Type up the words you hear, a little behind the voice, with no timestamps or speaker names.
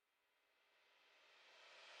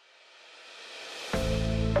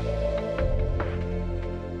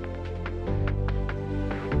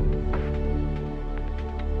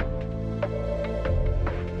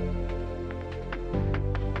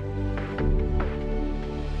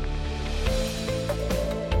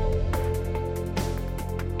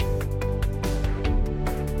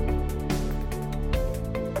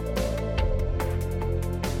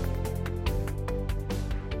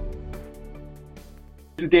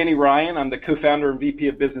Danny Ryan. I'm the co-founder and VP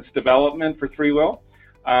of Business Development for ThreeWill.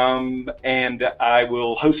 And I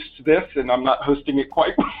will host this, and I'm not hosting it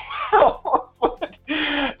quite well. But,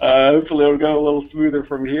 hopefully it'll go a little smoother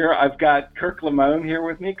from here. I've got Kirk Lamone here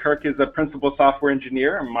with me. Kirk is a principal software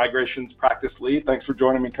engineer and migrations practice lead. Thanks for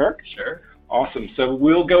joining me, Kirk. Sure. Awesome. So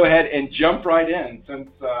we'll go ahead and jump right in, since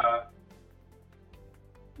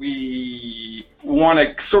we want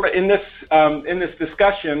to sort of in this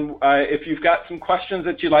discussion. If you've got some questions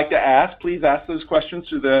that you'd like to ask, please ask those questions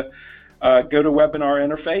through the GoToWebinar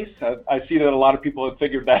interface. I see that a lot of people have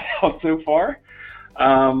figured that out so far.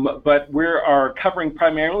 But we are covering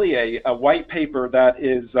primarily a white paper that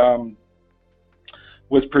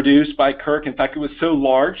was produced by Kirk. In fact, it was so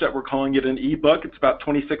large that we're calling it an ebook. It's about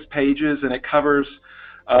 26 pages, and it covers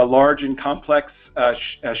large and complex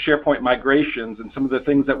SharePoint migrations and some of the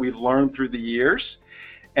things that we've learned through the years.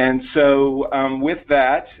 And so with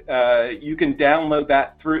that, you can download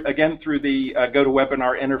that through the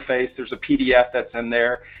GoToWebinar interface. There's a PDF that's in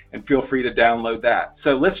there, and feel free to download that.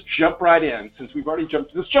 So let's jump right in. Since we've already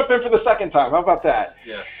jumped, let's jump in for the second time. How about that?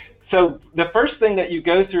 Yeah. So the first thing that you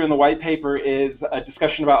go through in the white paper is a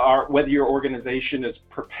discussion about whether your organization is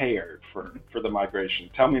prepared for the migration.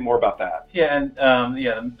 Tell me more about that. Yeah,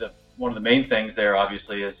 and one of the main things there,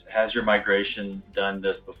 obviously, is, has your migration done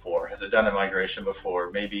this before? Has it done a migration before?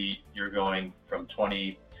 Maybe you're going from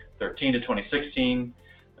 2013 to 2016,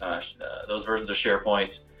 those versions of SharePoint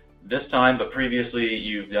this time, but previously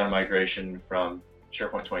you've done a migration from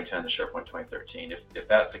SharePoint 2010 to SharePoint 2013. If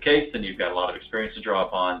that's the case, then you've got a lot of experience to draw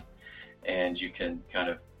upon, and you can kind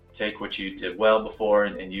of take what you did well before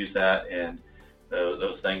and use that, and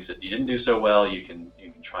those things that you didn't do so well, you can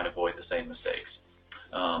try and avoid the same mistakes.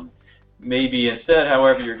 Maybe instead,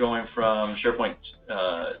 however, you're going from SharePoint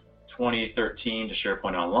 2013 to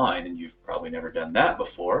SharePoint Online, and you've probably never done that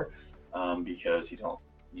before because you don't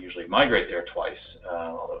usually migrate there twice,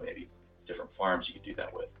 although maybe different farms you could do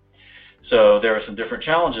that with. So there are some different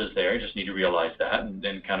challenges there. You just need to realize that, and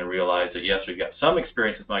then kind of realize that, yes, we've got some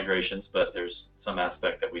experience with migrations, but there's some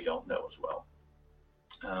aspect that we don't know as well.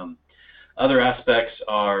 Other aspects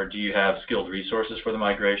are, do you have skilled resources for the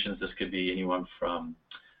migrations? This could be anyone from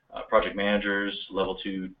project managers, level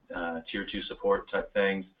 2, tier 2 support type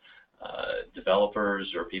things,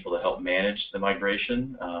 developers or people that help manage the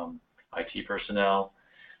migration, IT personnel,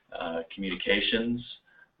 communications,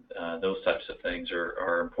 those types of things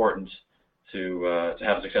are important to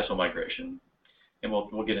have a successful migration. And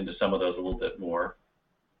we'll get into some of those a little bit more.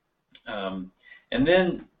 And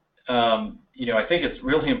then, I think it's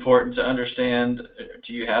really important to understand,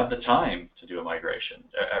 do you have the time to do a migration?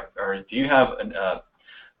 Or do you have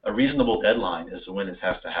a reasonable deadline as to when this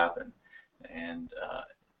has to happen? And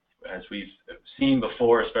as we've seen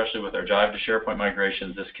before, especially with our Jive to SharePoint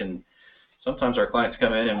migrations, sometimes our clients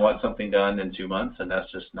come in and want something done in 2 months, and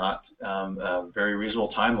that's just not a very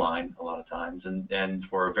reasonable timeline a lot of times. And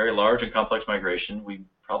for a very large and complex migration, we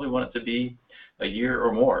probably want it to be a year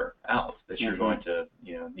or more out that you're going to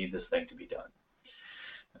need this thing to be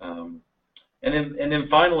done. And then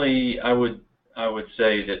finally, I would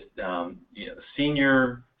say that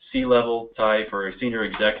senior C-level type or senior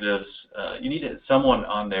executives, you need someone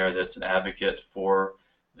on there that's an advocate for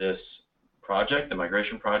this project, the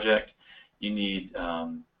migration project. You need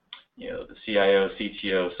the CIO,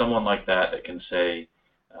 CTO, someone like that can say,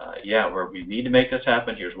 we need to make this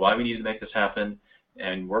happen. Here's why we need to make this happen,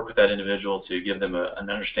 and work with that individual to give them an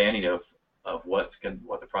understanding of what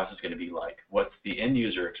the process is going to be like, what's the end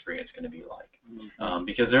user experience going to be like,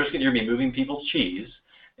 because you're going to be moving people's cheese,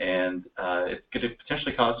 and it could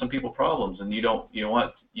potentially cause some people problems, and you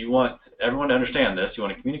want everyone to understand this. You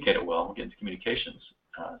want to communicate it well. We'll get into communications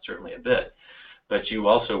certainly a bit, but you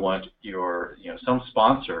also want some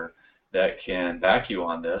sponsor that can back you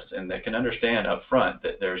on this and that can understand up front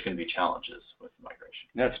that there's going to be challenges with migration.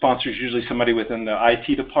 That sponsor is usually somebody within the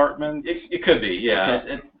IT department? It could be, yeah.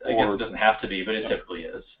 Okay. I guess it doesn't have to be, but it typically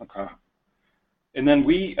is. Okay. And then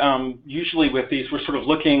we usually with these, we're sort of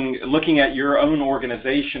looking at your own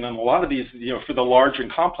organization, and a lot of these, for the large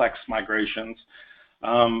and complex migrations,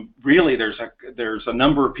 really there's a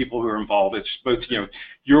number of people who are involved. It's both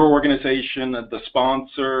your organization, the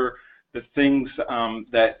sponsor, the things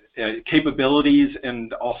capabilities,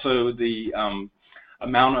 and also the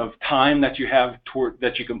amount of time that you have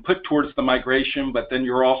that you can put towards the migration. But then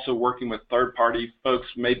you're also working with third-party folks,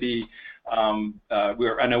 maybe.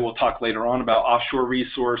 I know we'll talk later on about offshore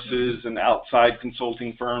resources and outside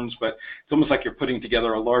consulting firms, but it's almost like you're putting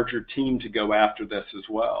together a larger team to go after this as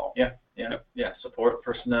well. Yeah. Support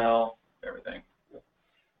personnel, everything.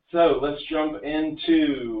 So let's jump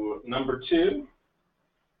into number 2.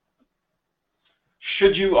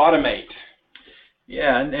 should you automate?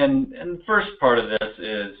 Yeah, and the first part of this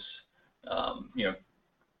is,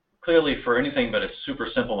 clearly for anything but a super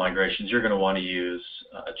simple migrations, you're going to want to use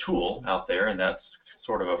a tool out there, and that's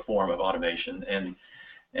sort of a form of automation. And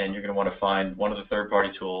you're going to want to find one of the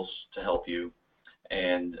third-party tools to help you,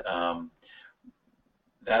 and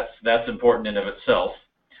that's important in of itself.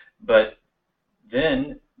 But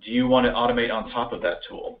then, do you want to automate on top of that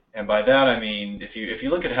tool? And by that I mean, if you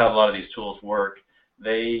look at how a lot of these tools work,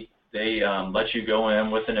 they let you go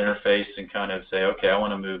in with an interface and kind of say, okay, I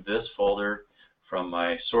want to move this folder from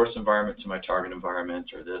my source environment to my target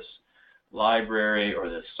environment, or this library, or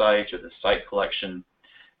this site, or this site collection,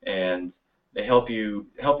 and they help you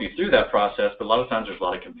through that process. But a lot of times there's a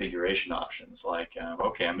lot of configuration options, like,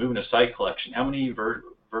 okay, I'm moving a site collection. How many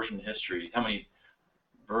version history, how many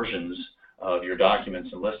versions of your documents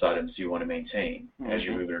and list items do you want to maintain as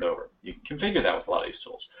you're moving it over? You can configure that with a lot of these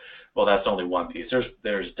tools. Well, that's only one piece.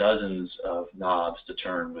 There's dozens of knobs to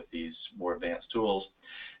turn with these more advanced tools,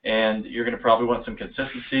 and you're going to probably want some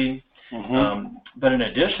consistency. But in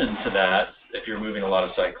addition to that, if you're moving a lot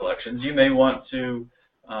of site collections, you may want to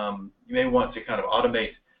kind of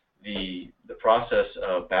automate the process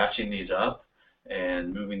of batching these up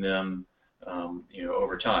and moving them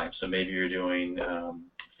over time. So maybe you're doing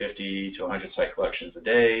 50 to 100 site collections a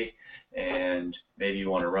day, and maybe you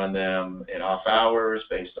want to run them in off hours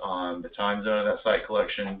based on the time zone of that site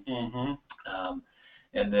collection.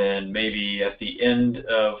 And then maybe at the end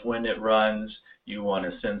of when it runs, you want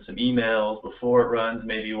to send some emails before it runs.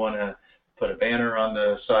 Maybe you want to put a banner on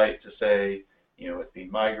the site to say, it's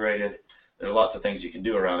being migrated. There are lots of things you can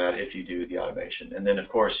do around that if you do the automation. And then, of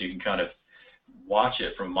course, you can kind of watch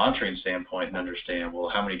it from a monitoring standpoint and understand, well,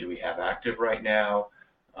 how many do we have active right now?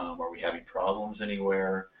 Are we having problems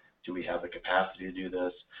anywhere? Do we have the capacity to do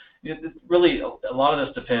this? Really, a lot of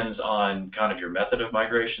this depends on kind of your method of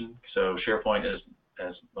migration. So SharePoint,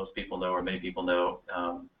 as most people know, or many people know,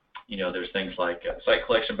 there's things like site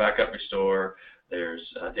collection, backup, restore. There's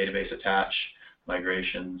database attach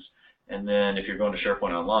migrations. And then if you're going to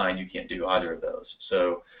SharePoint Online, you can't do either of those.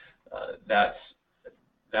 So that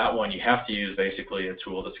one, you have to use basically a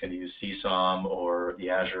tool that's going to use CSOM or the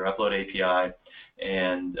Azure Upload API,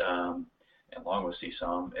 and along with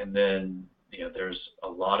CSOM. And then there's a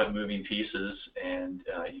lot of moving pieces, and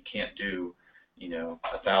you can't do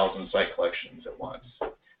 1,000 site collections at once.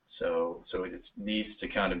 So it needs to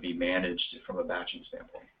kind of be managed from a batching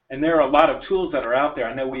standpoint. And there are a lot of tools that are out there.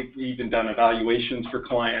 I know we've even done evaluations for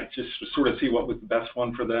clients just to sort of see what was the best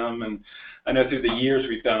one for them. And I know through the years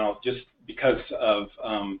we've done, just because of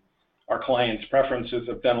our clients' preferences,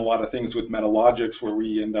 have done a lot of things with Metalogix where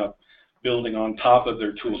we end up building on top of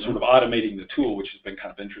their tool, sort of automating the tool, which has been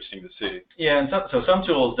kind of interesting to see. Yeah, and so some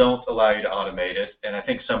tools don't allow you to automate it, and I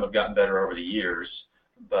think some have gotten better over the years.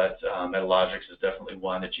 But Metalogix is definitely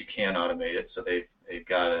one that you can automate it. So they've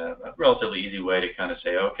got a relatively easy way to kind of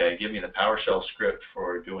say, okay, give me the PowerShell script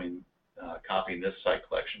for doing copying this site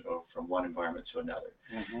collection over from one environment to another.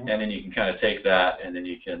 And then you can kind of take that, and then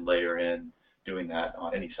you can layer in doing that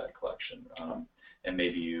on any site collection. And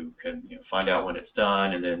maybe you can find out when it's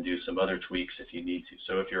done, and then do some other tweaks if you need to.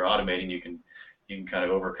 So if you're automating, you can kind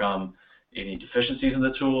of overcome any deficiencies in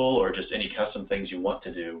the tool, or just any custom things you want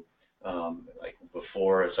to do. Like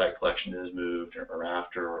before a site collection is moved, or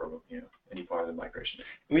after, or any part of the migration.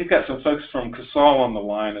 We've got some folks from CASAL on the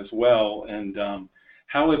line as well, and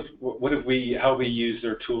how we use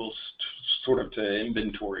their tools sort of to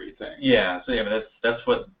inventory things. Yeah, so that's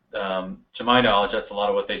what, to my knowledge, that's a lot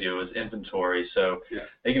of what they do is inventory. So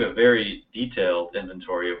they give a very detailed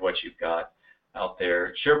inventory of what you've got out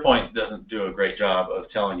there. SharePoint doesn't do a great job of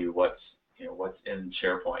telling you what's in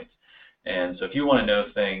SharePoint. And so if you want to know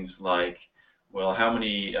things like, well, how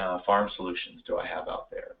many farm solutions do I have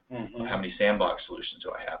out there? Or how many sandbox solutions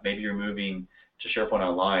do I have? Maybe you're moving to SharePoint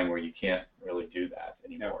Online where you can't really do that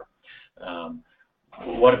anymore.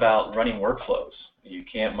 What about running workflows? You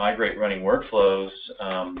can't migrate running workflows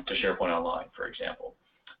to SharePoint Online, for example.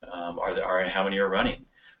 How many are running?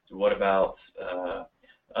 What about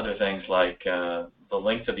other things like the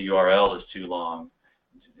length of the URL is too long?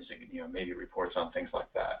 Maybe reports on things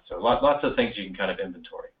like that. So lots of things you can kind of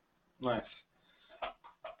inventory. Nice.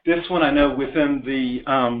 This one I know within the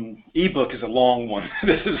ebook is a long one.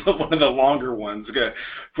 This is one of the longer ones.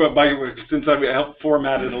 Since I helped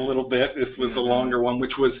format it a little bit, this was the longer one,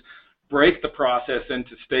 which was break the process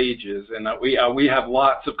into stages. And we have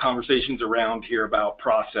lots of conversations around here about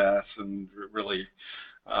process and really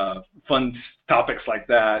fun topics like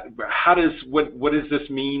that. What does this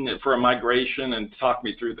mean for a migration? And talk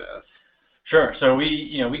me through this. Sure. So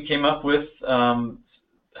we came up with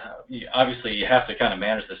obviously you have to kind of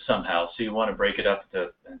manage this somehow, so you want to break it up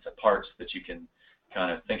into parts that you can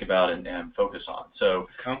kind of think about and focus on. So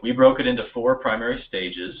we broke it into 4 primary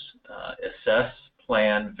stages: assess,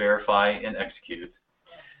 plan, verify, and execute.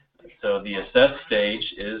 So the assess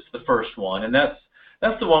stage is the first one, and that's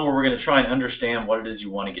the one where we're going to try and understand what it is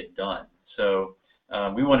you want to get done. So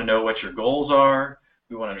we want to know what your goals are.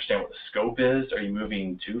 We want to understand what the scope is. Are you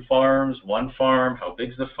moving 2 farms, 1 farm? How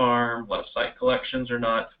big's the farm? A lot of site collections or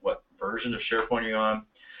not? What version of SharePoint are you on?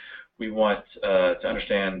 We want to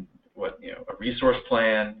understand what, a resource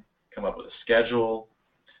plan, come up with a schedule.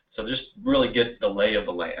 So just really get the lay of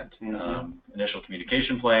the land. Initial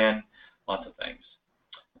communication plan, lots of things.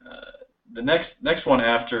 The next one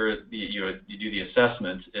after you do the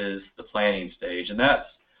assessment is the planning stage, and that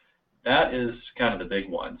is kind of the big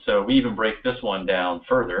one. So we even break this one down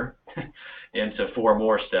further into 4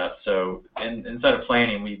 more steps. So inside of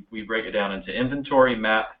planning, we break it down into inventory,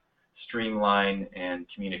 map, streamline, and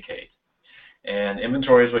communicate. And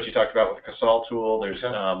inventory is what you talked about with the Casal tool. There's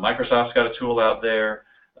Microsoft's got a tool out there.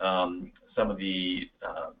 Some of the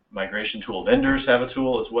migration tool vendors have a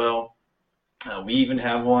tool as well. We even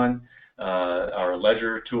have one. Our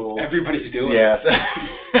Ledger tool. Everybody's doing it.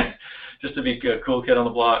 Yeah. Just to be a cool kid on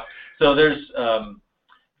the block. So there's,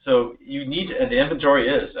 so you need to, and the inventory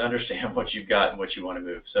is understand what you've got and what you want to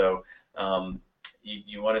move. So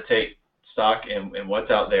you want to take stock in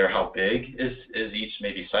what's out there. How big is each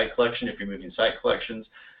maybe site collection? If you're moving site collections,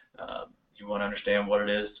 you want to understand what it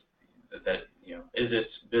is that is it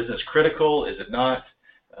business critical? Is it not?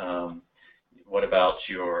 What about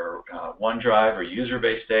your OneDrive or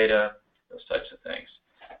user-based data? Those types of things.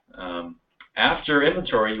 After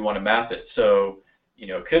inventory, you want to map it. So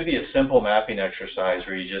it could be a simple mapping exercise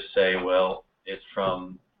where you just say, well, it's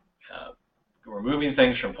from, we're moving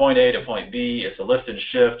things from point A to point B. It's a lift and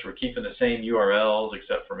shift. We're keeping the same URLs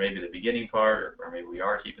except for maybe the beginning part, or maybe we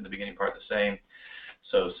are keeping the beginning part the same.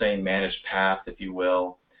 So same managed path, if you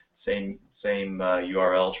will, same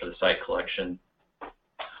URLs for the site collection.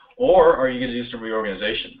 Or are you going to do some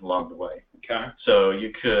reorganization along the way? Okay. So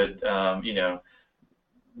you could,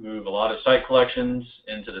 move a lot of site collections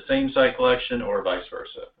into the same site collection, or vice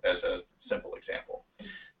versa, as a simple example.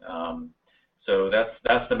 So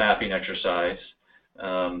that's the mapping exercise.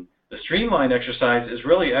 The streamline exercise is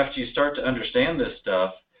really after you start to understand this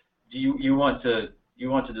stuff. You want to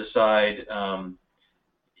decide. Are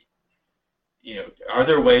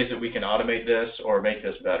there ways that we can automate this or make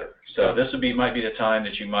this better? So this might be the time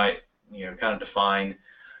that you might kind of define,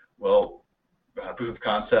 well, proof of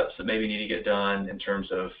concepts that maybe need to get done in terms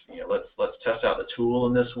of let's test out the tool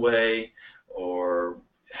in this way, or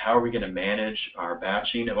how are we going to manage our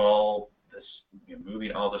batching of all this,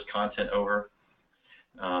 moving all this content over.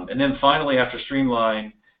 And then finally, after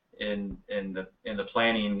streamline, in the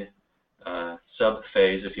planning sub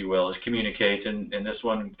phase, if you will, is communicate, and this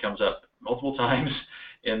one comes up multiple times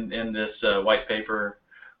in this white paper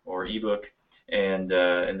or ebook. And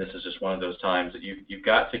this is just one of those times that you've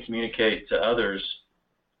got to communicate to others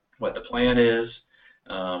what the plan is,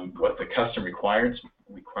 what the custom requirements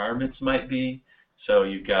might be. So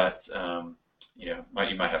you've got, you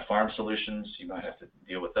might have farm solutions. You might have to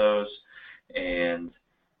deal with those, and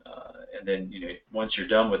then once you're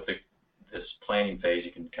done with this planning phase,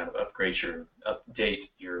 you can kind of update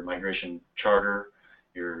your migration charter,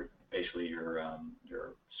 your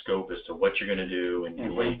scope as to what you're going to do, and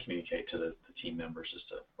the way you communicate to the team members as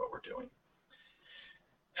to what we're doing.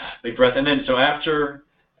 Big breath. And then so after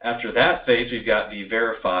that phase, we've got the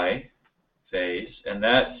verify phase, and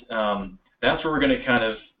that's where we're going to kind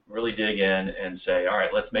of really dig in and say, all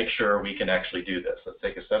right, let's make sure we can actually do this. Let's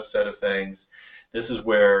take a subset of things. This is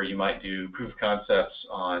where you might do proof of concepts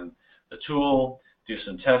on the tool, do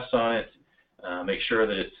some tests on it, make sure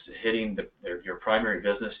that it's hitting your primary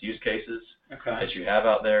business use cases that you have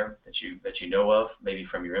out there, that you know of, maybe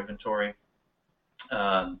from your inventory.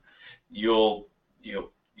 You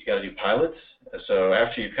got to do pilots. So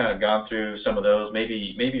after you've kind of gone through some of those,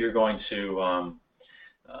 maybe you're going to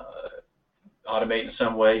automate in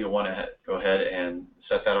some way. You'll want to go ahead and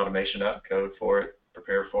set that automation up, code for it,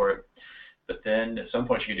 prepare for it. But then at some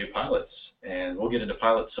point you can do pilots, and we'll get into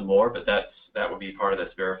pilots some more, but that would be part of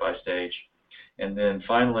this verify stage. And then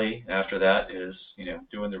finally, after that is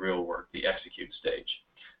doing the real work, the execute stage.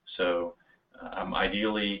 So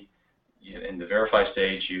ideally, in the verify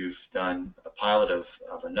stage, you've done a pilot of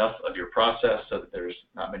enough of your process so that there's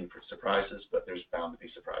not many surprises, but there's bound to be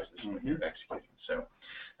surprises when you're executing. So,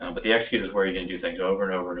 but the execute is where you're going to do things over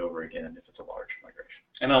and over and over again if it's a large migration.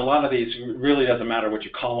 And a lot of these really doesn't matter what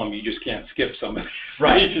you call them. You just can't skip some of these.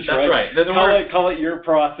 Right. That's right. Call it your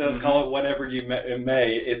process. Call it whatever you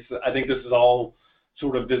may. I think this is all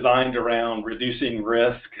sort of designed around reducing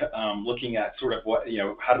risk, looking at sort of what,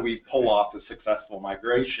 how do we pull off a successful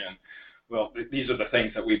migration? Well, these are the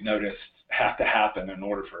things that we've noticed have to happen in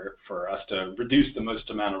order for us to reduce the most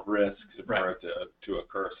amount of risk for it to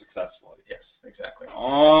occur successfully. Yes, exactly.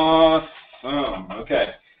 Awesome.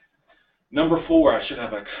 Okay. Number 4, I should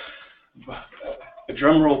have a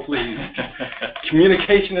drum roll, please.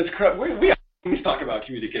 Communication is correct. We always talk about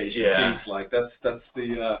communication. Yeah. Seems like that's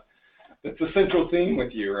the central theme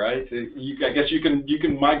with you, right? I guess you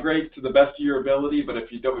can migrate to the best of your ability, but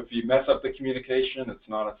if you mess up the communication, it's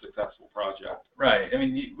not a successful project. Right. I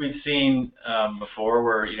mean, we've seen before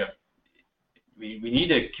where we need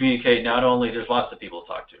to communicate. Not only there's lots of people to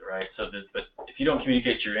talk to, right? But if you don't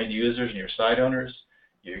communicate to your end users and your site owners,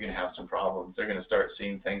 you're going to have some problems. They're going to start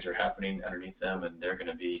seeing things are happening underneath them, and they're going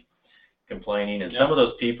to be complaining. And some of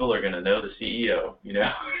those people are going to know the CEO,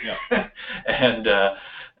 Yeah.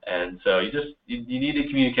 And so you need to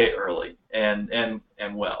communicate early and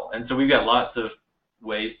well. And so we've got lots of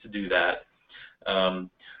ways to do that.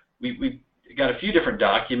 We've got a few different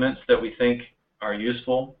documents that we think are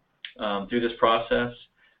useful through this process.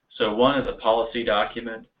 So one is a policy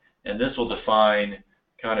document, and this will define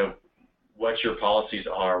kind of what your policies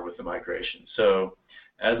are with the migration. So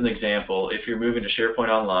as an example, if you're moving to SharePoint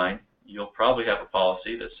Online, you'll probably have a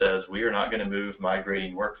policy that says we are not going to move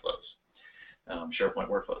migrating workflows, SharePoint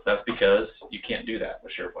workflows. That's because you can't do that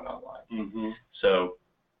with SharePoint Online. Mm-hmm. So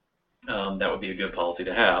that would be a good policy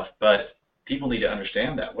to have, but people need to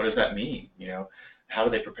understand that. What does that mean? How do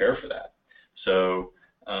they prepare for that? So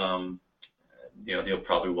they'll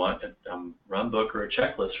probably want a run book or a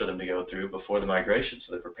checklist for them to go through before the migration,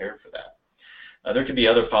 so they're prepared for that. There could be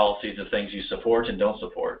other policies of things you support and don't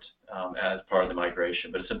support as part of the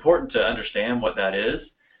migration, but it's important to understand what that is,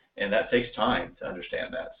 and that takes time to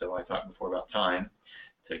understand that. So I talked before about time.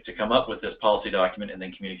 To come up with this policy document and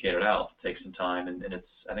then communicate it out takes some time, and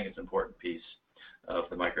I think it's an important piece of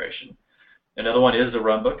the migration. Another one is the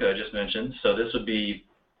run book I just mentioned. So this would be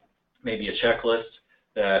maybe a checklist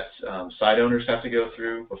that site owners have to go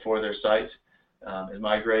through before their site is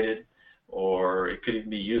migrated, or it could even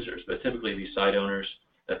be users, but typically be site owners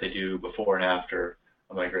that they do before and after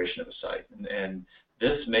a migration of a site. And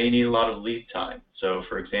this may need a lot of lead time. So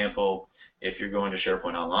for example, if you're going to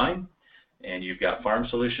SharePoint Online and you've got farm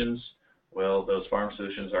solutions, well, those farm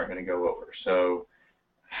solutions aren't going to go over. So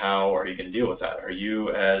how are you going to deal with that? Are you,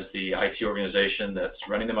 as the IT organization that's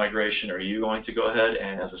running the migration, are you going to go ahead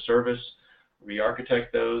and as a service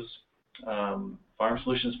re-architect those farm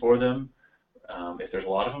solutions for them? If there's a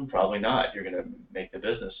lot of them, probably not. You're going to make the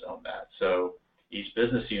business own that. So each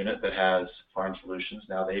business unit that has farm solutions,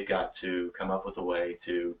 now they've got to come up with a way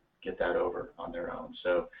to get that over on their own.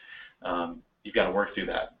 So you've got to work through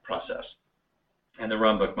that process. And the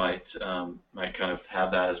runbook might kind of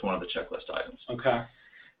have that as one of the checklist items. Okay.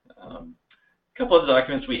 A couple of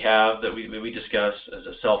documents we have that we discuss as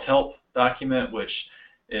a self-help document, which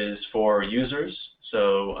is for users.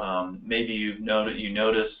 So maybe you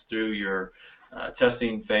noticed through your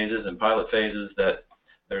testing phases and pilot phases that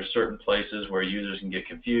there's certain places where users can get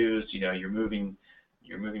confused. You're moving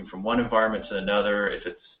from one environment to another. If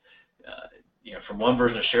it's from one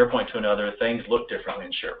version of SharePoint to another, things look differently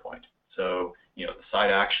in SharePoint. So the site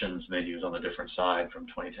actions menus on the different side from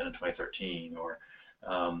 2010 to 2013, or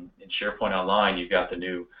in SharePoint Online, you've got the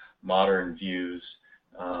new modern views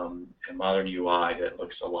and modern UI that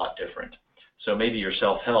looks a lot different. So maybe your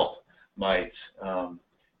self-help might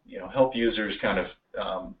help users kind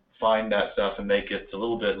of find that stuff and make it a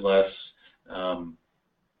little bit less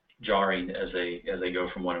jarring as they go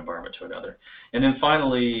from one environment to another. And then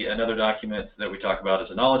finally, another document that we talk about is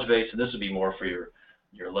a knowledge base, and this would be more for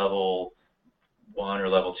your level 1 or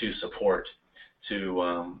level 2 support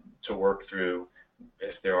to work through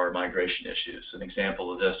if there are migration issues. An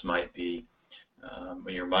example of this might be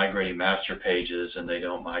when you're migrating master pages and they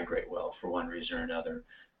don't migrate well for one reason or another.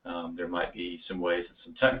 There might be some ways that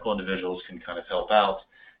some technical individuals can kind of help out,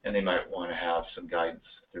 and they might want to have some guidance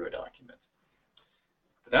through a document.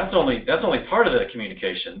 But that's only part of the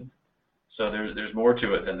communication. So there's more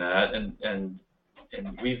to it than that, and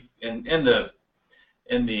we've in the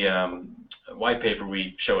white paper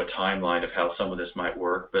we show a timeline of how some of this might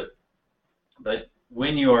work. But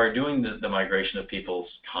when you are doing the migration of people's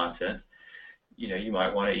content, you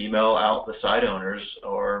might want to email out the site owners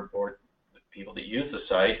or the people that use the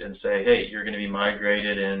site and say, hey, you're going to be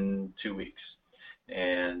migrated in 2 weeks,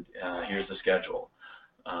 and here's the schedule.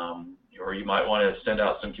 or you might want to send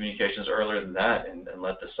out some communications earlier than that and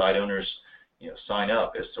let the site owners sign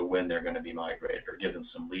up as to when they're going to be migrated, or give them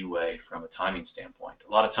some leeway from a timing standpoint.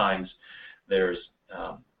 A lot of times there's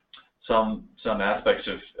some aspects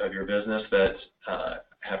of your business that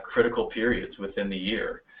have critical periods within the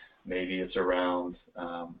year. Maybe it's around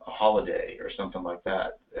a holiday or something like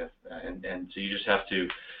that, and so you just have to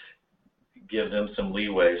give them some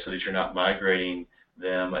leeway so that you're not migrating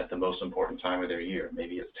them at the most important time of their year.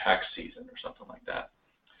 Maybe it's tax season or something like that.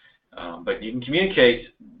 But you can communicate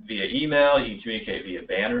via email, you can communicate via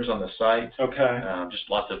banners on the site. Okay. Just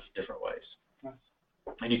lots of different ways. Nice.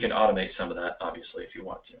 And you can automate some of that, obviously, if you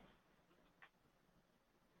want to.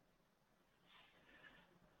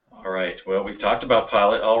 All right. Well, we've talked about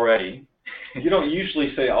Pilot already. You don't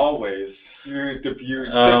usually say always. Typically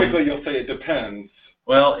you'll say it depends.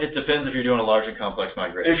 Well, it depends if you're doing a large and complex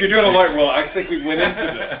migration. If you're doing a large, well, I think we went into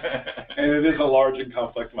this, and it is a large and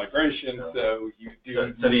complex migration, so you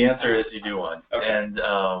do. So the answer is you do one, okay. And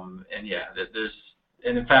yeah,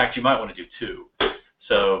 and in fact you might want to do two.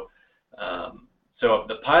 So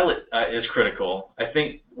the pilot is critical. I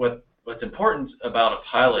think what's important about a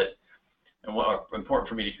pilot, and what's important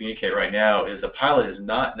for me to communicate right now, is a pilot is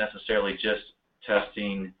not necessarily just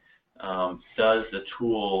testing does the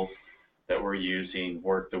tool that we're using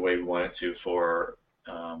work the way we want it to for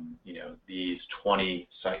these 20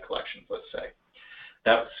 site collections, let's say.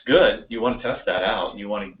 That's good. You want to test that out. You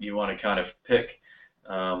want to kind of pick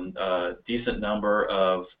a decent number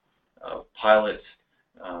of pilot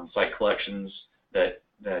site collections that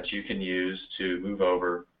you can use to move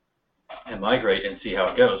over and migrate and see how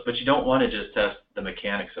it goes. But you don't want to just test the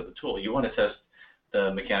mechanics of the tool. You want to test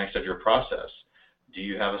the mechanics of your process. Do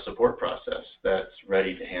you have a support process that's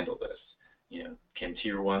ready to handle this? Can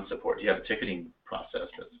Tier 1 support? Do you have a ticketing process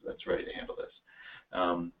that's ready to handle this?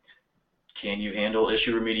 Can you handle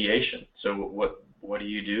issue remediation? So what do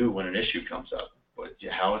you do when an issue comes up?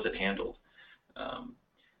 How is it handled?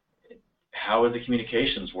 How are the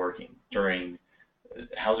communications working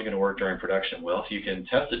how's it going to work during production? Well, if you can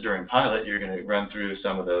test it during pilot, you're going to run through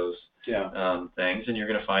some of those things, and you're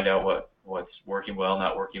going to find out what's working well,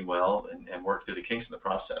 not working well, and work through the kinks in the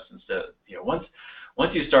process. Instead,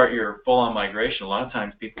 once you start your full-on migration, a lot of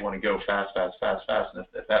times people want to go fast, and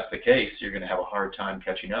if that's the case, you're going to have a hard time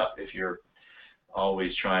catching up if you're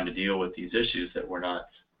always trying to deal with these issues that were not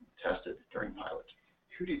tested during pilot.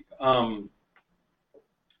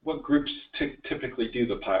 What groups typically do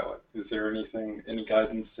the pilot? Is there any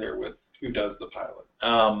guidance there with who does the pilot?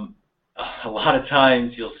 A lot of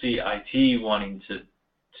times you'll see IT wanting to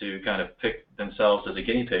kind of pick themselves as a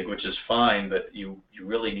guinea pig, which is fine, but you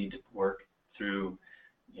really need to work through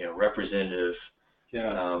representative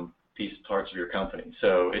parts of your company.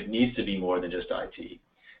 So it needs to be more than just IT.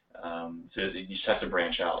 So you just have to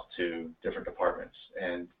branch out to different departments,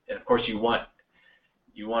 and of course you want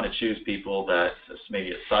to choose people that maybe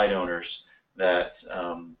as site owners that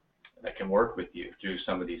can work with you through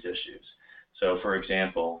some of these issues. So, for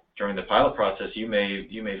example, during the pilot process, you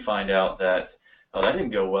may find out that that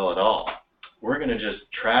didn't go well at all. We're going to just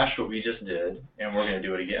trash what we just did, and we're going to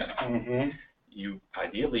do it again. Mm-hmm.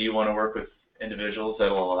 Ideally, you want to work with individuals that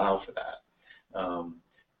will allow for that.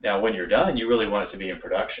 Now, when you're done, you really want it to be in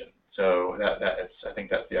production. So I think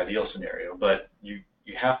that's the ideal scenario. But you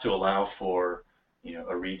have to allow for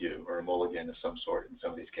a redo or a mulligan of some sort in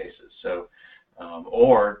some of these cases. So,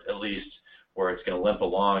 or at least where it's going to limp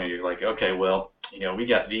along, and you're like, okay, well, we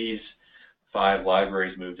got these 5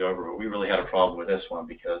 libraries moved over, but we really had a problem with this one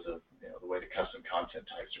because of the way the custom content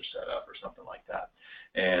types are set up or something like that.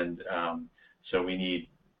 And so we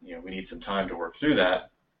need some time to work through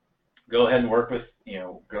that. Go ahead and work with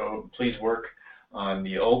please work on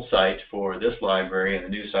the old site for this library and the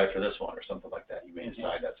new site for this one or something like that. You may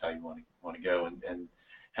decide that's how you want to go, and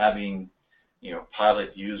having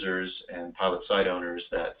pilot users and pilot site owners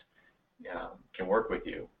that can work with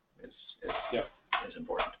you is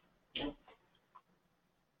important.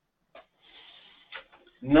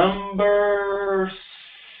 Number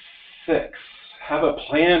 6, have a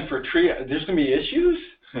plan for triage. There's going to be issues?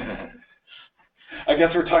 I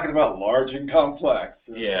guess we're talking about large and complex.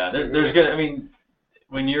 Yeah, there's going to,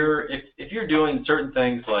 when if you're doing certain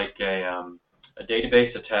things like a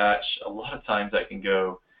database attach, a lot of times that can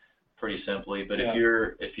go pretty simply. But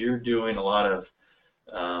if you're doing a lot of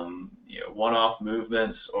one-off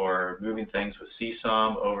movements or moving things with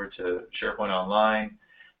CSOM over to SharePoint Online,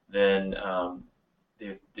 then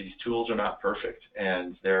these tools are not perfect,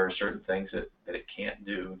 and there are certain things that it can't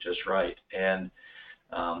do just right. And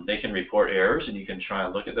they can report errors, and you can try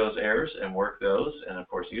and look at those errors and work those, and of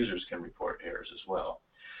course users can report errors as well.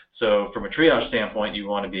 So from a triage standpoint, you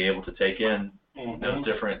want to be able to take in those Mhm.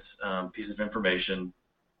 different pieces of information,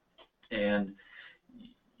 and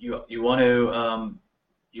you want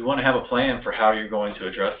to have a plan for how you're going to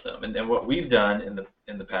address them. And what we've done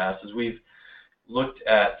in the past is we've looked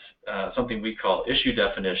at something we call issue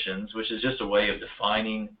definitions, which is just a way of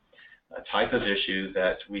defining a type of issue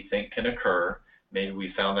that we think can occur. Maybe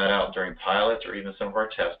we found that out during pilots or even some of our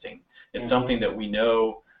testing. It's something that we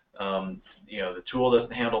know, the tool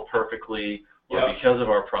doesn't handle perfectly, or because of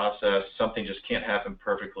our process, something just can't happen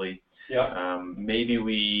perfectly.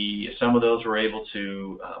 Maybe some of those we're able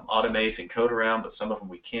to automate and code around, but some of them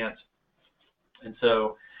we can't. And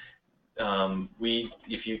so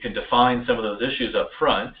if you can define some of those issues up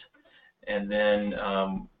front, and then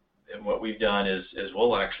and what we've done is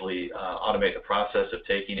we'll actually automate the process of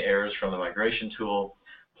taking errors from the migration tool,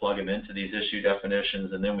 plug them into these issue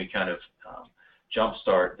definitions, and then we kind of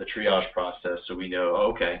jumpstart the triage process so we know,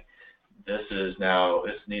 okay, this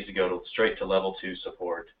needs to go straight to level 2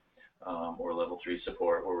 support or level 3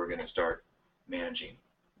 support, where we're going to start managing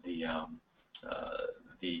the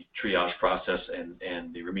triage process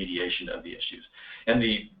and the remediation of the issues. And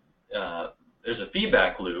there's a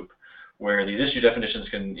feedback loop where these issue definitions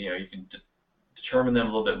you can determine them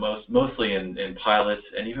a little bit mostly in pilots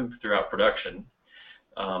and even throughout production.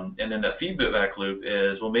 And then that feedback loop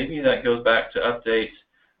is, well, maybe that goes back to update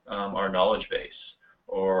our knowledge base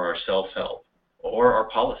or our self-help or our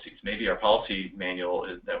policies. Maybe our policy manual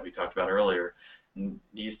that we talked about earlier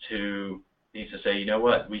needs to say, you know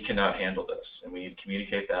what, we cannot handle this, and we need to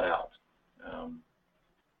communicate that out.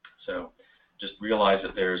 So just realize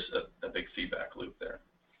that there's a big feedback loop there.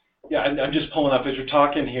 Yeah, I'm just pulling up as you're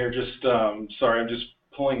talking here. Sorry, I'm just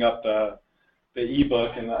pulling up the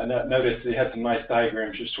ebook, and I noticed they had some nice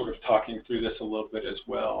diagrams just sort of talking through this a little bit as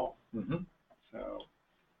well. Mm-hmm. So.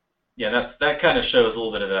 Yeah, that kind of shows a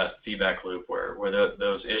little bit of that feedback loop where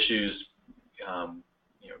those issues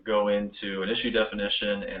go into an issue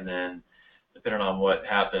definition, and then depending on what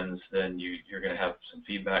happens, then you're going to have some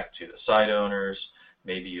feedback to the site owners.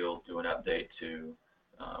 Maybe you'll do an update to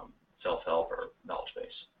self-help or knowledge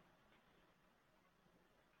base.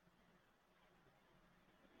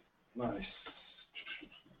 Nice.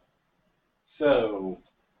 So,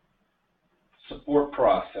 support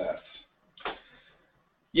process.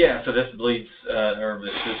 Yeah, so this leads, or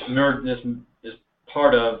this is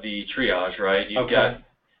part of the triage, right? You've got,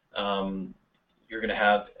 you're going to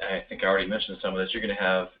have, I think I already mentioned some of this, you're going to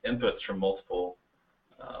have inputs from multiple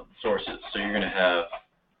sources. So you're going to have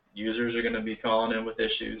users are going to be calling in with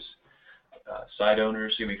issues, site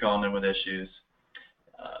owners are going to be calling in with issues,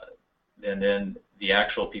 and then the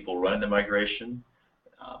actual people running the migration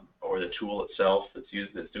or the tool itself that's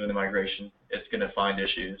doing the migration, it's going to find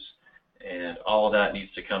issues. And all of that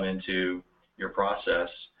needs to come into your process,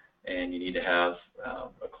 and you need to have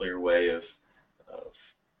a clear way of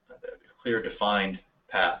a clear defined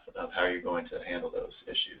path of how you're going to handle those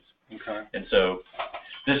issues. Okay. And so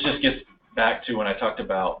this just gets back to when I talked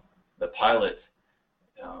about the pilot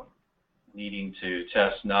needing to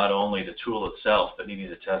test not only the tool itself, but needing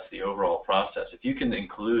to test the overall process. If you can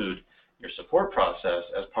include your support process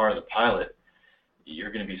as part of the pilot,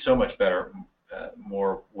 you're going to be so much better,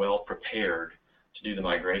 more well prepared to do the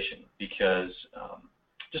migration. Because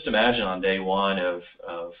just imagine on day one of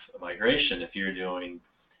a migration, if you're doing,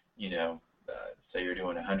 say you're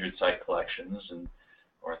doing 100 site collections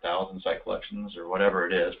or 1,000 site collections or whatever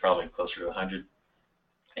it is, probably closer to 100,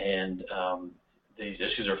 and these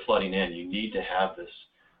issues are flooding in. You need to have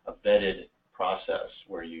a vetted process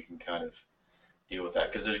where you can kind of deal with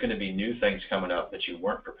that, because there's going to be new things coming up that you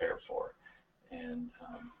weren't prepared for, and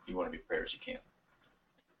you want to be prepared as you can.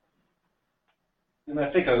 And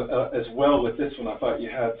I think as well with this one, I thought you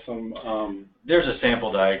had some... There's a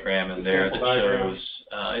sample diagram in there that shows,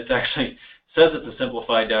 it actually says it's a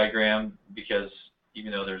simplified diagram, because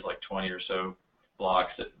even though there's like 20 or so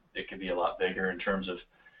blocks, it could be a lot bigger in terms of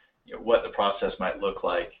what the process might look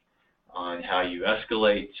like on how you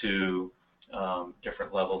escalate to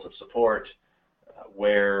different levels of support,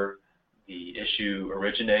 where the issue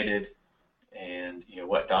originated, and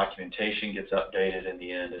what documentation gets updated in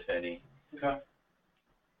the end, if any. Okay.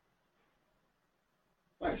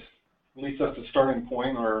 Nice. At least that's a starting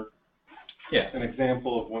point, or an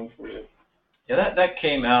example of one for you. Yeah, that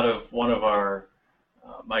came out of one of our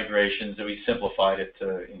migrations, that we simplified it to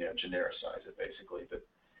genericize it basically. But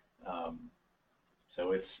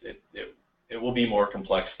so it will be more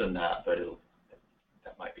complex than that, but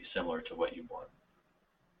that might be similar to what you want.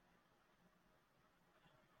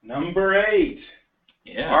 Number 8.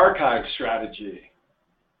 Yeah. Archive strategy.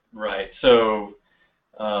 Right. So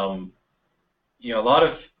a lot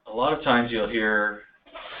of a lot of times you'll hear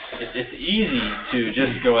it's easy to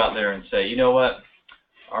just go out there and say, you know what,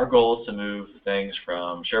 our goal is to move things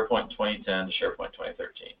from SharePoint 2010 to SharePoint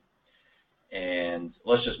 2013, and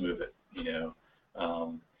let's just move it,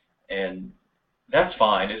 and that's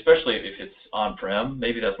fine, especially if it's on-prem.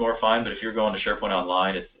 Maybe that's more fine, but if you're going to SharePoint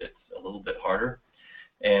Online, it's a little bit harder.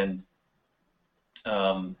 And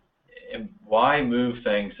why move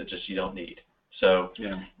things that just you don't need? So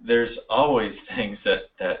there's always things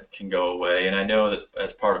that can go away, and I know that as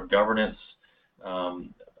part of governance,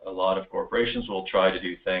 a lot of corporations will try to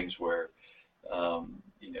do things where,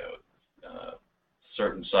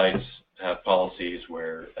 certain sites have policies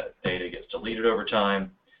where data gets deleted over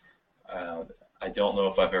time. I don't know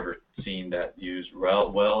if I've ever seen that used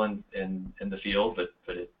well in the field, but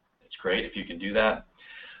it's great if you can do that.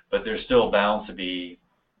 But there's still bound to be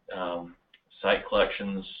site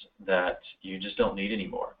collections that you just don't need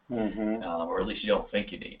anymore, or at least you don't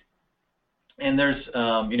think you need. And there's, we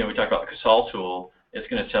talked about the Casal tool. It's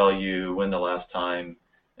going to tell you when the last time,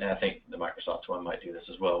 and I think the Microsoft one might do this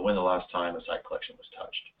as well, when the last time a site collection was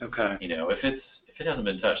touched. Okay. If it hasn't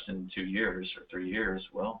been touched in 2 years or 3 years,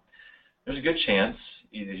 well, there's a good chance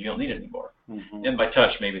either you don't need it anymore. And by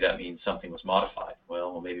touch, maybe that means something was modified.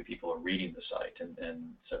 Well, maybe people are reading the site,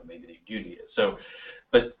 and so maybe they do need it. So,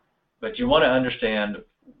 but you want to understand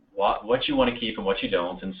what you want to keep and what you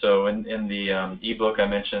don't. And so in the ebook, I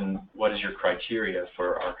mentioned what is your criteria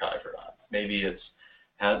for archive or not. Maybe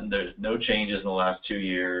there's no changes in the last 2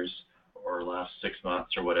 years or last 6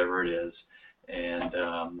 months or whatever it is, and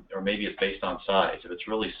or maybe it's based on size. If it's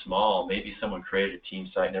really small, maybe someone created a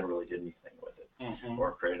team site and never really did anything with it,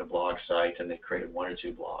 or created a blog site and they created 1 or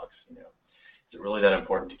 2 blogs. Is it really that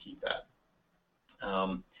important to keep that?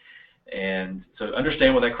 And so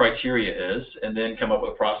understand what that criteria is, and then come up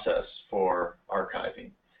with a process for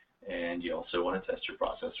archiving. And you also want to test your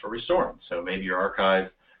process for restoring. So maybe your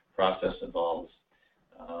archive process involves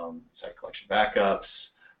site collection backups.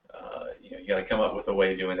 You got to come up with a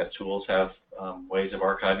way of doing that. Tools have ways of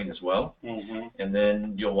archiving as well. And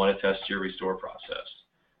then you'll want to test your restore process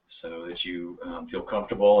so that you feel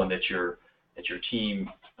comfortable, and that your team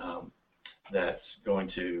that's going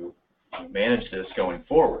to manage this going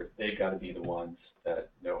forward, they've got to be the ones that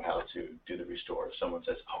know how to do the restore. If someone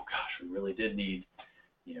says, oh gosh, we really did need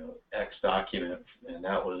X document, and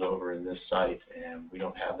that was over in this site, and we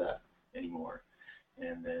don't have that anymore,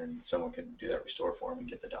 and then someone can do that restore for them and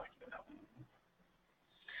get the document out.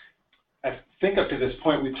 I think up to this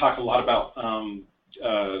point we've talked a lot about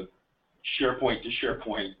SharePoint to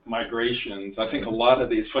SharePoint migrations. I think a lot of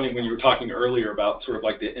these, funny when you were talking earlier about sort of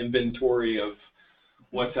like the inventory of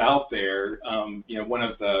what's out there, one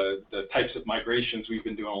of the types of migrations we've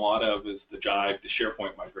been doing a lot of is the Jive to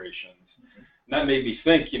SharePoint migrations. And that made me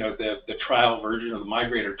think, the trial version of the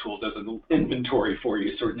Migrator tool does an inventory for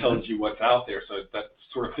you, sort of tells you what's out there. So that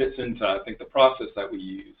sort of fits into, I think, the process that we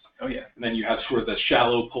use. Oh, yeah. And then you have sort of the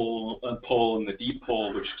shallow pull and the deep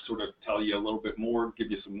pull, which sort of tell you a little bit more,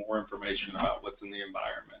 give you some more information about what's in the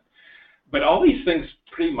environment. But all these things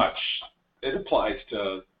pretty much, it applies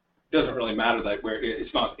to, doesn't really matter that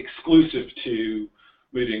it's not exclusive to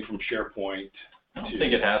moving from SharePoint. I don't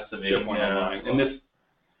think it has to be. SharePoint Online. And this,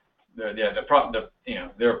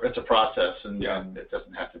 it's a process, and it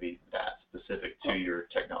doesn't have to be that specific to your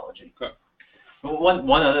technology. Okay. Well,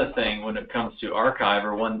 one other thing when it comes to archive,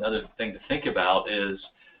 or one other thing to think about, is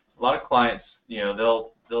a lot of clients,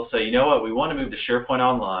 they'll say, you know what, we want to move to SharePoint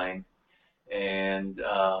Online, and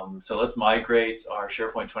so let's migrate our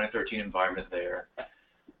SharePoint 2013 environment there.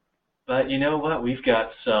 But you know what, we've got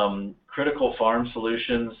some critical farm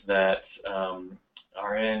solutions that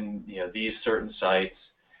are in these certain sites,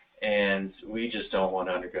 and we just don't want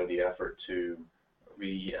to undergo the effort to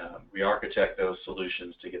re-architect those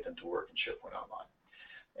solutions to get them to work in SharePoint Online.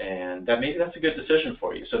 And maybe that's a good decision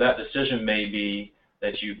for you. So that decision may be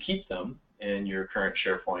that you keep them in your current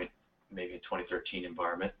SharePoint, maybe 2013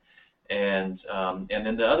 environment, and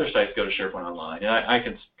then the other sites go to SharePoint Online. And I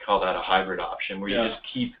can call that a hybrid option, where you just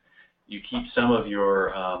keep some of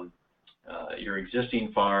your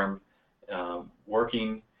existing farm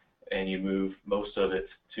working, and you move most of it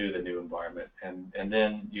to the new environment, and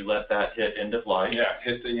then you let that hit end of life. Yeah,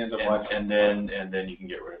 hit the end of life. And then you can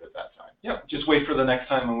get rid of it that time. Yeah, just wait for the next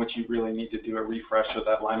time in which you really need to do a refresh of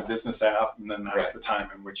that line of business app, and then that's the time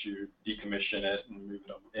in which you decommission it and move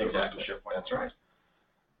it over to SharePoint. That's right.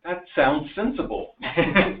 That sounds sensible.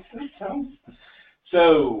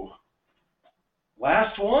 So,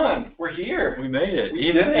 last one. We're here. We made it.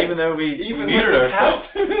 We did it. Even though we muted ourselves.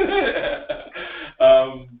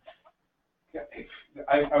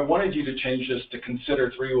 I wanted you to change this to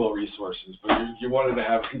consider three-wheel resources, but you wanted to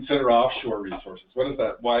have consider offshore resources. What is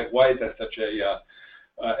that? Why is that such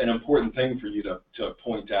an important thing for you to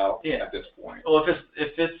point out at this point? Well, if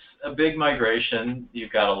it's a big migration,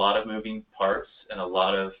 you've got a lot of moving parts and a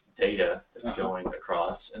lot of data that's going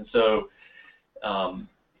across, and so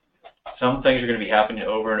some things are going to be happening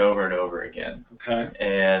over and over and over again. Okay.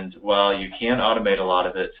 And while you can automate a lot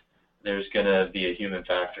of it, there's going to be a human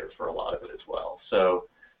factor for a lot of it as well. So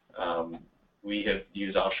we have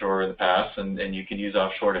used offshore in the past, and you can use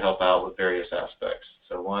offshore to help out with various aspects.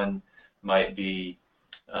 So one might be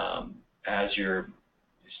as you're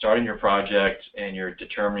starting your project and you're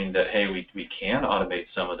determining that, hey, we can automate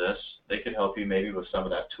some of this, they could help you maybe with some of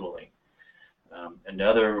that tooling.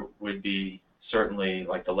 Another would be certainly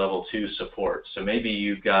like the level 2 support. So maybe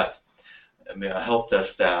you've got a help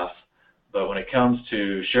desk staff, but when it comes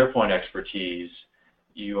to SharePoint expertise,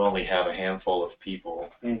 you only have a handful of people,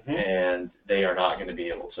 and they are not going to be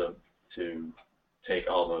able to take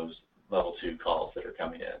all those level 2 calls that are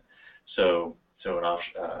coming in. So an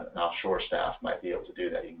offshore staff might be able to do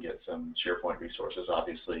that. You can get some SharePoint resources,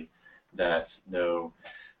 obviously, that know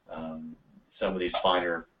some of these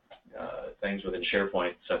finer things within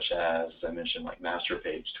SharePoint, such as I mentioned, like master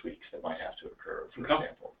page tweaks that might have to occur, for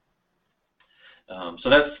example. So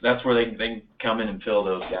that's where they can come in and fill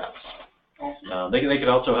those gaps. Awesome. They could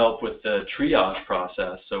also help with the triage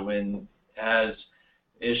process. So as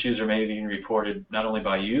issues are maybe being reported not only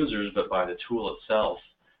by users but by the tool itself,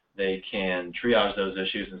 they can triage those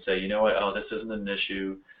issues and say, you know what, oh, this isn't an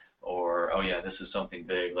issue, or oh yeah, this is something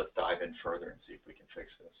big. Let's dive in further and see if we can fix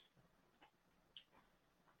this.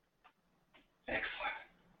 Excellent.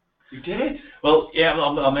 You did it? Well, yeah,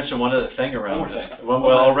 I'll mention one other thing around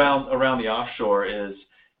around the offshore is,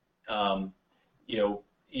 you know,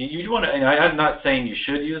 you want to, and I'm not saying you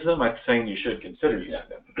should use them, I'm saying you should consider using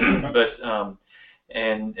them. But,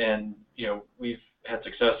 and you know, we've had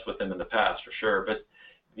success with them in the past for sure, but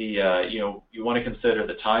you know, you want to consider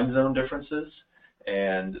the time zone differences,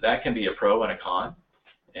 and that can be a pro and a con.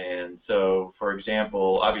 And so, for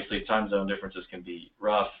example, obviously time zone differences can be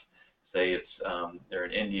rough. Say it's they're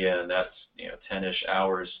in India, and that's, you know, 10-ish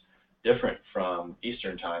hours different from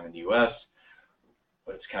Eastern time in the U.S.,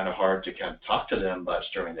 but it's kind of hard to kind of talk to them much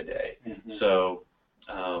during the day. So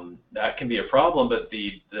that can be a problem, but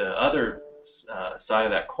the other side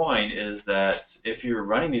of that coin is that if you're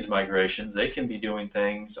running these migrations, they can be doing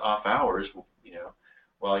things off hours, you know,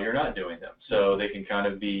 while you're not doing them. So they can kind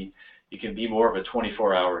of be, you can be more of a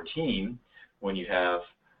 24-hour team when you have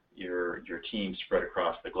your team spread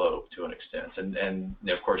across the globe to an extent. And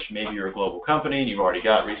of course, maybe you're a global company and you've already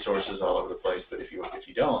got resources all over the place, but if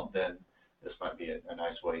you don't, then this might be a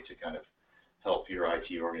nice way to kind of help your IT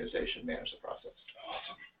organization manage the process.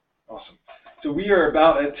 Awesome. So we are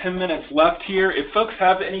about at 10 minutes left here. If folks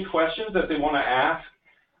have any questions that they want to ask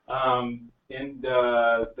in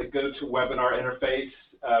the GoToWebinar interface,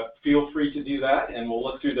 feel free to do that, and we'll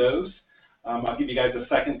look through those. I'll give you guys a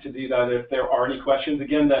second to do that if there are any questions.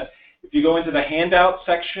 Again, if you go into the handout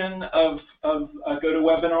section of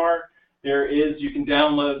GoToWebinar, you can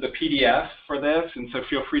download the PDF for this, and so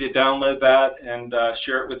feel free to download that and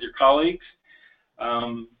share it with your colleagues.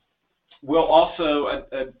 We'll also,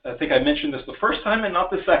 I think I mentioned this the first time and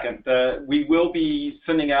not the second, we will be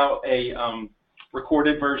sending out a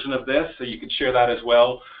recorded version of this, so you can share that as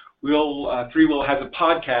well. Threewheel has a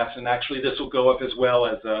podcast, and actually this will go up as well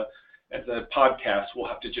as a podcast. We'll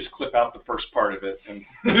have to just clip out the first part of it and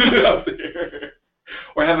put it up there.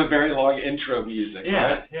 Or have a very long intro music,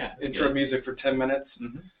 right? Yeah. Intro music for 10 minutes,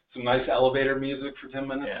 some nice elevator music for 10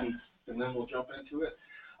 minutes, and then we'll jump into it.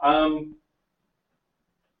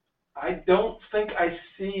 I don't think I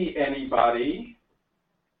see anybody.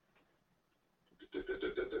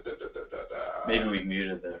 Maybe we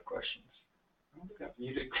muted the questions. I don't think I've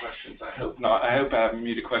muted questions. I hope not. I hope I haven't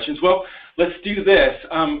muted questions. Well, let's do this.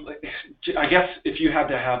 I guess if you had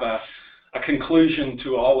to have a conclusion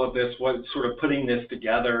to all of this, what sort of putting this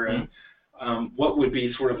together, and what would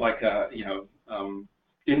be sort of like a, you know,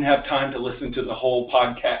 didn't have time to listen to the whole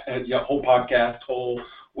podcast, whole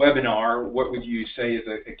webinar, what would you say is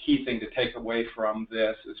a key thing to take away from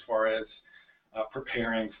this as far as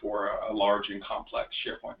preparing for a large and complex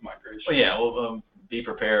SharePoint migration? Well, yeah, well, be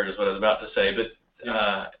prepared is what I was about to say. But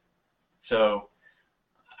so,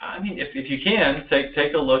 I mean, if you can,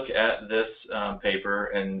 take a look at this paper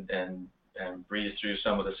and breeze through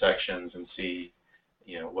some of the sections and see,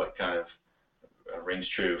 you know, what kind of rings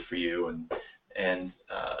true for you, and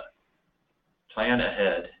plan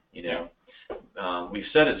ahead. You know, we've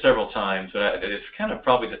said it several times, but it's kind of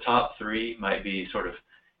probably the top three might be sort of,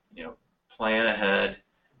 you know, plan ahead,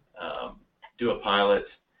 do a pilot,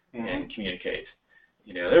 Mm-hmm. and communicate.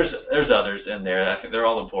 There's others in there. I think they're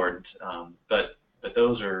all important, but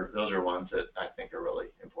those are ones that I think are really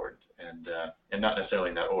important, and not necessarily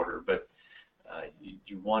in that order. But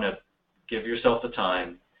you want to give yourself the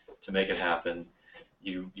time to make it happen.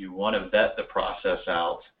 You want to vet the process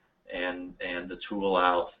out and the tool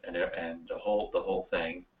out and the whole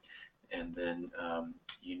thing, and then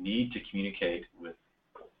you need to communicate with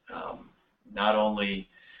not only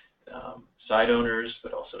site owners,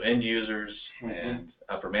 but also end users and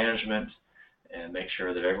upper management, and make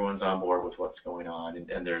sure that everyone's on board with what's going on.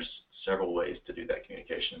 And there's several ways to do that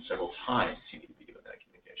communication, and several times you need to be doing that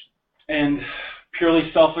communication. And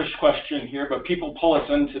purely selfish question here, but people pull us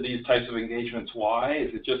into these types of engagements. Why?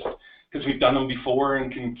 Is it just because we've done them before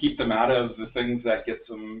and can keep them out of the things that gets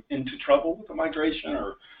them into trouble with the migration,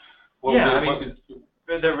 or what? Yeah,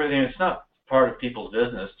 it's not part of people's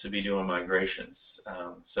business to be doing migrations.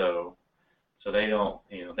 So they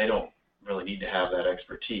don't really need to have that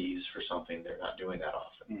expertise for something they're not doing that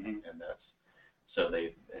often, and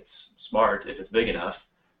it's smart if it's big enough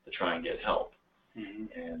to try and get help,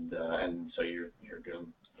 and so you're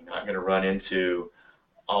not going to run into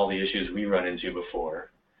all the issues we run into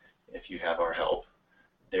before if you have our help.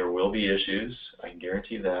 There will be issues, I can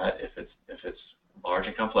guarantee that. If it's large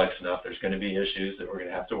and complex enough, there's going to be issues that we're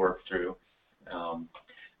going to have to work through, and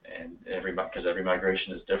because every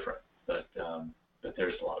migration is different. But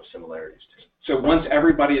there's a lot of similarities too. So once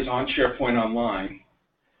everybody is on SharePoint Online,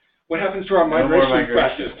 what happens to our migration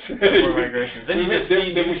practice? No more migrations. Then you just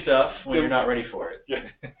see new stuff when you're not ready for it. Yeah.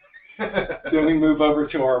 Then we move over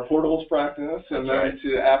to our portals practice, and then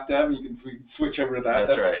to app dev. We can switch over to that.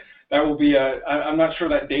 That's right. That will be I'm not sure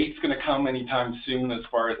that date's going to come anytime soon as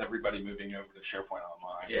far as everybody moving over to SharePoint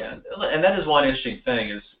Online. Yeah, and that is one interesting thing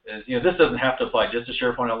is this doesn't have to apply just to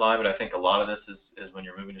SharePoint Online, but I think a lot of this is when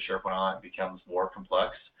you're moving to SharePoint Online, it becomes more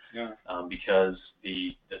complex. Yeah. Because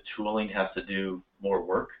the tooling has to do more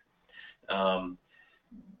work.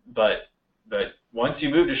 But once you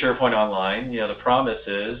move to SharePoint Online, the promise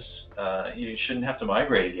is you shouldn't have to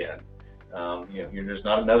migrate again. There's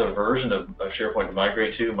not another version of SharePoint to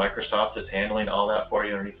migrate to. Microsoft is handling all that for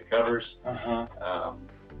you underneath the covers.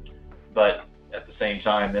 But at the same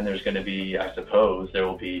time, then there's going to be, I suppose, there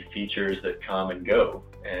will be features that come and go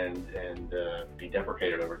and be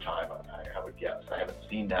deprecated over time. I would guess. I haven't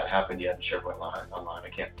seen that happen yet in SharePoint Online. I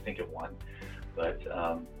can't think of one, but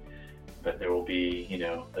there will be,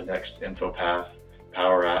 the next InfoPath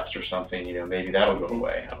Power Apps or something. Maybe that'll go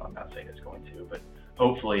away. I'm not saying it's going to, but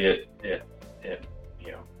hopefully it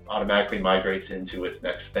automatically migrates into its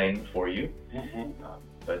next thing for you.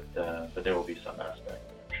 But there will be some aspect,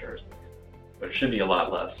 I'm sure. But it should be a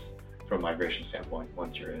lot less from a migration standpoint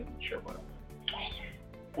once you're in SharePoint. Awesome.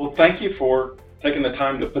 Well, thank you for taking the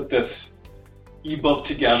time to put this ebook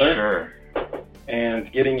together. Sure.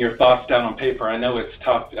 And getting your thoughts down on paper. I know it's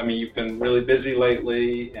tough. I mean, you've been really busy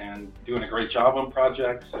lately and doing a great job on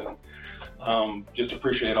projects, and just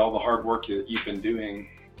appreciate all the hard work that you've been doing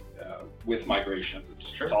with migrations.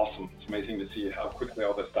 It's awesome. It's amazing to see how quickly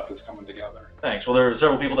all this stuff is coming together. Thanks. Well, there are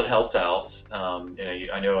several people that helped out.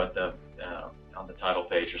 I know at the on the title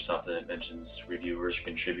page or something it mentions reviewers,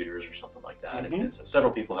 contributors, or something like that. And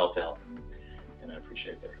several people helped out, and I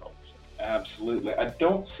appreciate their help. So. Absolutely. I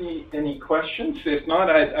don't see any questions. If not,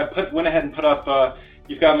 I went ahead and put up.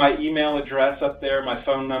 You've got my email address up there, my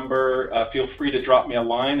phone number. Feel free to drop me a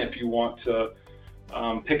line if you want to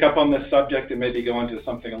pick up on this subject and maybe go into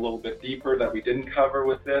something a little bit deeper that we didn't cover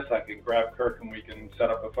with this. I can grab Kirk and we can set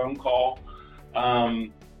up a phone call.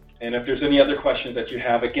 And if there's any other questions that you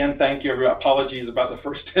have, again, thank you. Apologies about the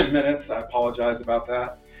first 10 minutes. I apologize about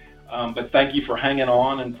that. But thank you for hanging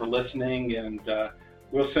on and for listening. And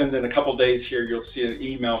we'll send in a couple days here, you'll see an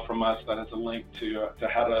email from us that has a link to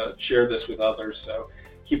how to share this with others. So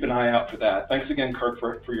keep an eye out for that. Thanks again, Kirk,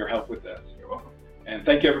 for your help with this. You're welcome. And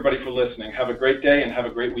thank you, everybody, for listening. Have a great day and have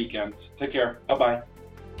a great weekend. Take care. Bye-bye.